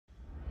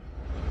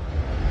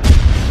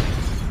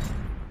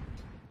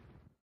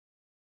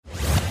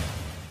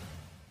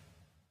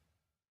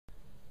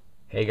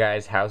Hey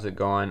guys, how's it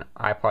going?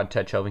 iPod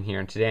Touch Helping here,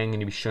 and today I'm going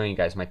to be showing you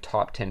guys my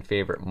top 10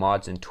 favorite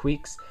mods and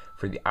tweaks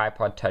for the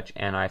iPod Touch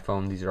and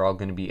iPhone. These are all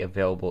going to be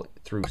available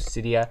through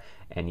Cydia,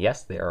 and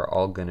yes, they are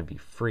all going to be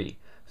free.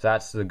 So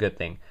that's the good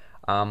thing.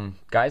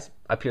 Guys,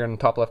 up here in the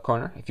top left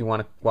corner, if you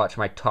want to watch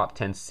my top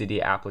 10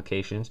 Cydia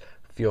applications,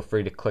 feel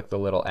free to click the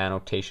little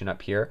annotation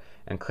up here,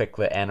 and click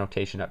the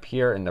annotation up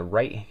here in the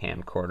right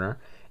hand corner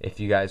if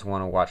you guys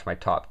want to watch my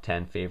top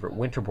 10 favorite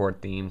WinterBoard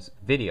themes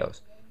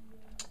videos.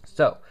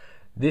 So,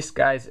 these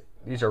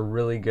are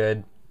really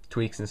good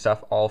tweaks and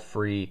stuff, all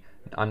free.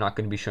 I'm not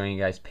going to be showing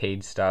you guys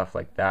paid stuff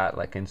like that,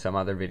 like in some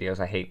other videos.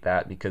 I hate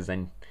that because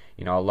then,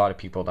 a lot of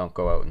people don't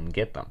go out and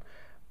get them.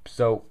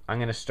 So I'm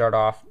going to start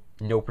off,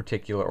 no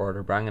particular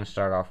order, but I'm going to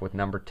start off with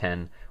number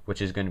 10,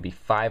 which is going to be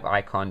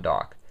 5-icon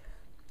dock.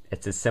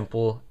 It's as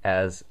simple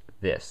as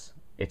this.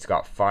 It's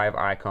got 5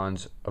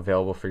 icons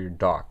available for your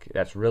dock.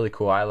 That's really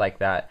cool. I like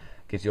that.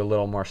 Gives you a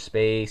little more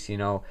space,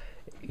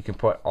 You can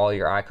put all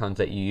your icons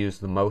that you use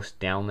the most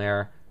down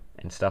there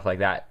and stuff like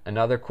that.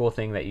 Another cool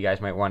thing that you guys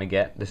might want to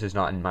get, this is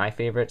not in my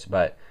favorites,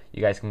 but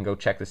you guys can go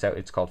check this out.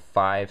 It's called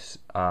it's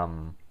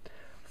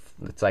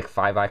like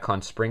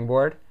 5-icon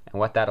springboard, and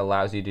what that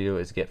allows you to do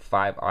is get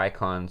 5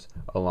 icons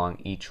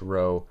along each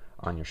row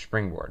on your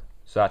springboard.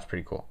 So that's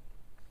pretty cool.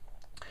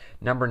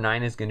 Number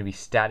 9 is going to be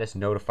status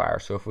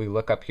notifier. So if we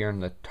look up here in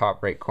the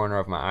top right corner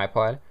of my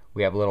iPod,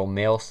 we have a little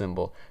mail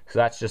symbol. So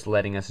that's just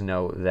letting us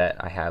know that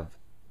I have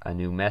a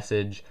new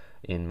message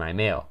in my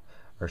mail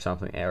or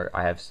something, or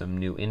I have some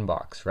new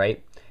inbox,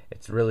 right?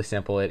 It's really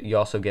simple. You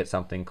also get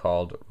something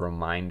called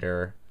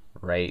reminder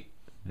right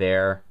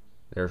there.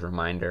 There's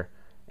reminder,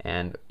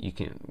 and you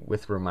can,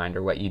 with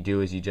reminder, what you do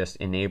is you just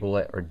enable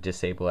it or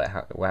disable it,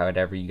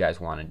 whatever you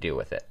guys want to do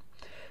with it.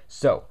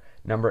 So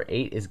number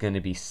 8 is going to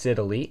be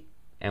CyDelete,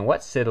 and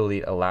what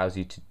CyDelete allows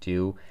you to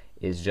do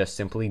is just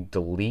simply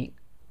delete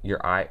your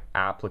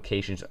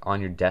applications on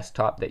your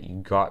desktop that you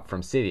got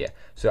from Cydia.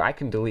 So I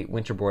can delete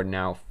WinterBoard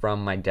now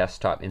from my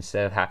desktop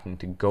instead of having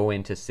to go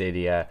into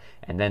Cydia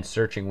and then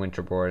searching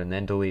WinterBoard and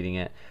then deleting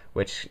it,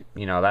 which,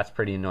 that's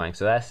pretty annoying.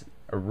 So that's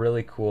a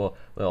really cool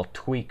little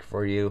tweak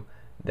for you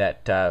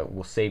that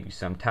will save you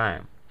some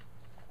time.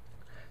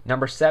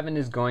 Number 7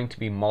 is going to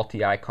be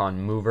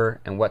MultiIconMover,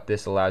 and what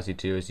this allows you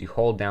to do is you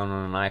hold down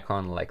on an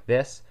icon like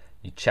this,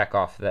 you check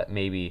off that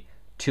maybe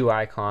 2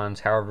 icons,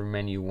 however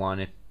many you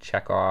want to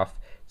check off.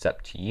 It's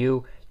up to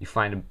you. You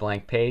find a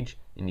blank page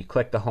and you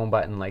click the home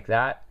button like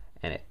that,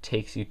 and it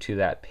takes you to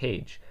that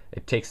page.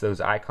 It takes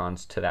those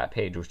icons to that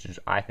page, which is,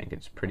 I think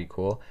it's pretty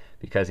cool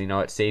because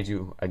it saves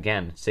you,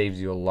 it saves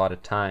you a lot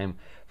of time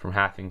from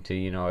having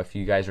to, if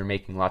you guys are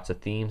making lots of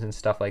themes and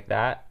stuff like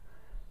that,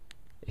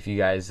 if you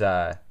guys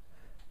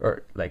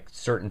or like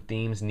certain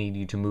themes need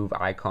you to move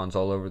icons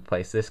all over the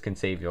place, this can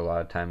save you a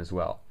lot of time as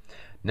well.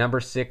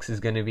 Number 6 is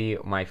going to be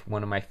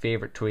one of my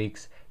favorite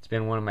tweaks. It's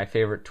been one of my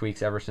favorite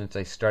tweaks ever since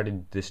I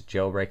started this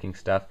jailbreaking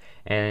stuff,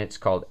 and it's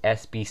called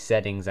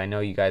SBsettings. I know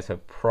you guys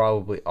have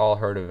probably all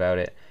heard about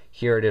it.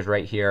 Here it is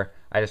right here.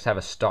 I just have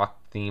a stock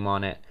theme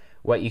on it.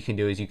 What you can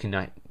do is you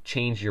can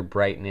change your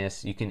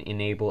brightness. You can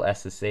enable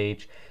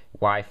SSH,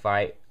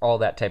 Wi-Fi, all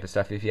that type of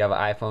stuff. If you have an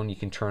iPhone, you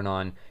can turn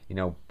on,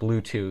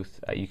 Bluetooth.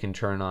 You can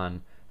turn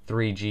on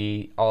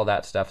 3G, all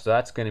that stuff. So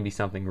that's going to be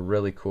something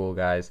really cool,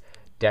 guys.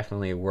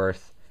 Definitely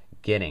worth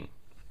getting.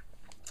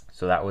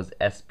 So that was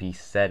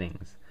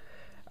SBsettings.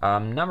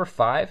 Number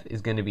 5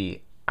 is going to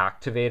be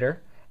Activator,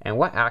 and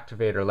what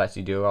Activator lets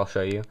you do, I'll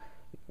show you.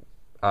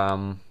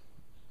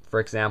 For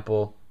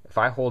example, if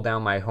I hold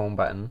down my home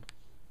button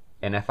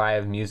and if I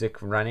have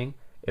music running,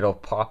 it'll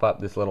pop up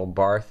this little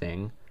bar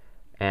thing,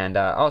 and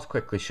I'll just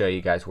quickly show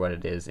you guys what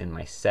it is in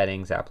my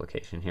settings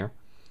application here.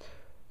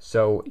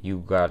 So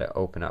you gotta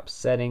open up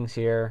settings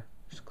here,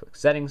 just click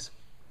settings,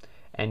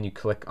 and you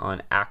click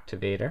on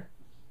Activator.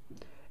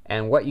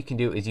 And what you can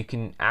do is you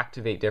can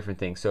activate different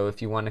things. So if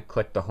you want to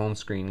click the home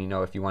screen,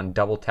 if you want to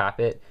double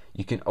tap it,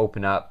 you can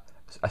open up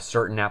a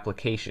certain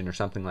application or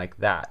something like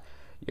that.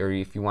 Or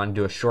if you want to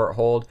do a short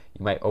hold,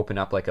 you might open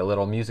up like a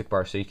little music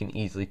bar so you can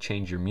easily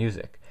change your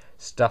music.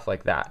 Stuff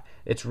like that.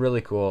 It's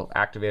really cool.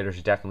 Activator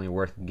is definitely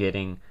worth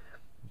getting.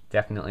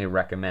 Definitely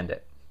recommend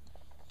it.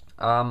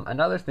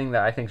 Another thing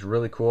that I think is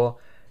really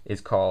cool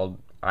is called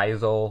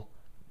Aizle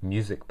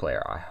Music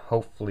Player.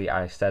 Hopefully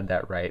I said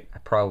that right. I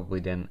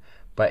probably didn't.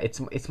 But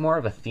it's more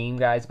of a theme,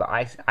 guys, but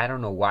I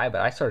don't know why, but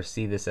I sort of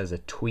see this as a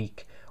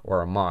tweak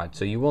or a mod.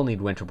 So you will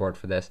need WinterBoard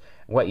for this.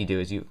 What you do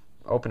is you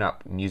open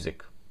up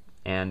music,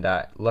 and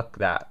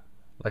look at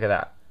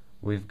that.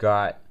 We've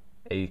got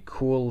a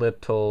cool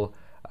little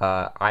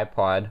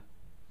iPod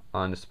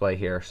on display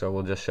here. So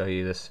we'll just show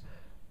you this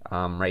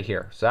right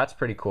here. So that's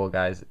pretty cool,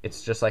 guys.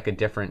 It's just like a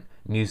different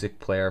music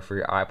player for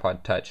your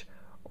iPod Touch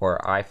or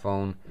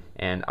iPhone,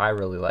 and I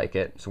really like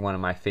it. It's one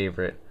of my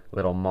favorite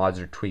little mods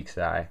or tweaks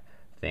that I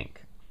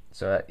think.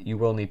 So you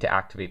will need to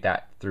activate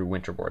that through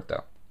WinterBoard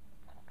though.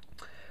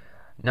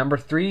 Number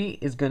 3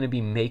 is going to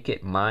be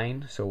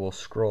MakeItMine. So we'll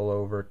scroll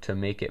over to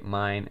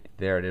MakeItMine.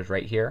 There it is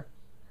right here.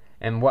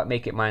 And what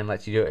MakeItMine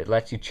lets you do, it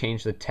lets you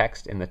change the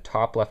text in the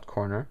top left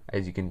corner.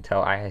 As you can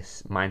tell,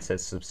 mine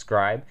says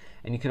subscribe,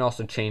 and you can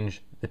also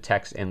change the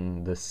text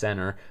in the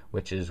center,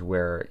 which is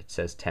where it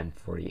says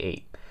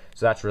 1048.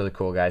 So that's really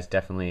cool, guys.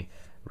 Definitely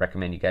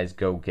recommend you guys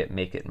go get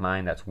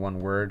MakeItMine. That's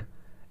one word.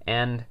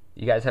 And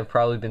you guys have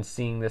probably been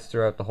seeing this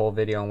throughout the whole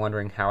video and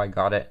wondering how I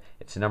got it.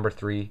 It's number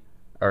 2.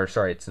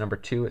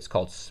 It's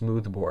called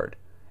SmoothBoard,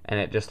 and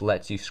it just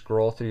lets you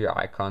scroll through your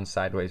icons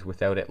sideways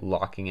without it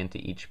locking into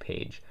each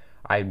page.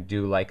 I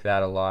do like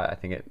that a lot. I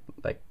think it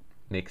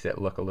makes it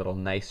look a little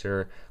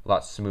nicer, a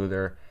lot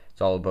smoother.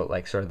 It's all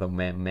about sort of the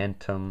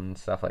momentum and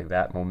stuff like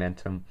that,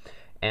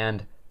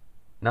 And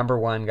number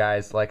 1,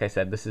 guys, like I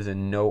said, this is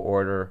in no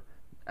order,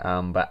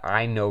 but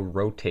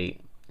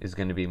iNoRotate is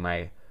going to be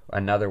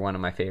another one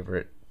of my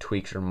favorite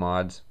tweaks or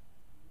mods,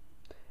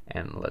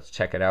 and let's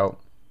check it out.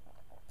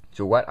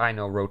 So what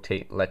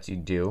iNoRotate lets you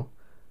do,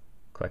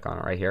 click on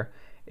it right here,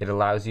 it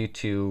allows you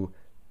to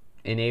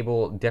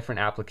enable different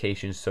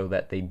applications so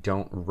that they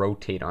don't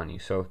rotate on you.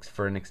 So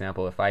for an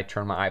example, if I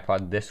turn my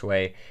iPod this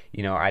way,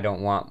 I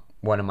don't want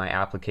one of my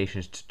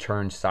applications to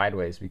turn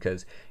sideways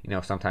because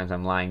sometimes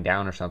I'm lying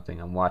down or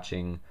something, I'm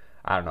watching,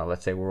 I don't know,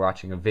 let's say we're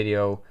watching a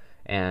video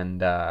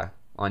and on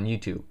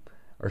YouTube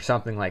or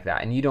something like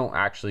that, and you don't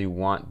actually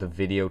want the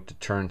video to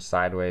turn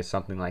sideways,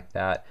 something like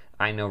that.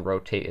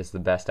 iNoRotate is the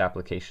best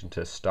application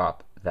to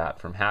stop that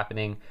from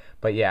happening.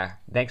 But yeah,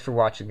 thanks for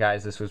watching,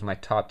 guys. This was my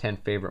top 10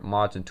 favorite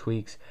mods and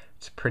tweaks.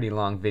 It's a pretty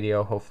long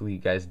video. Hopefully you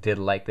guys did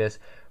like this.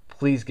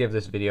 Please give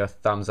this video a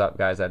thumbs up,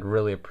 guys. I'd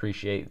really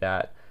appreciate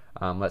that.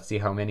 Let's see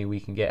how many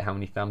we can get, how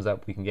many thumbs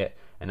up we can get,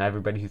 and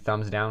everybody who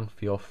thumbs down,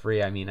 feel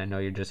free. I mean, I know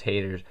you're just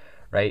haters,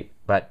 right?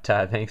 But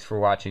thanks for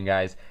watching,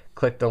 guys.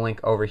 Click the link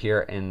over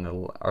here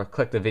or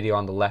click the video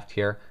on the left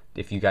here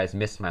if you guys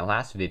missed my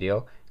last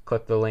video.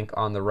 Click the link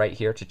on the right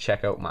here to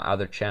check out my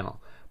other channel.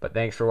 But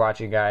thanks for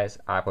watching, guys.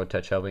 iPod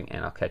Touch helping,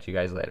 and I'll catch you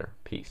guys later.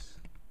 Peace.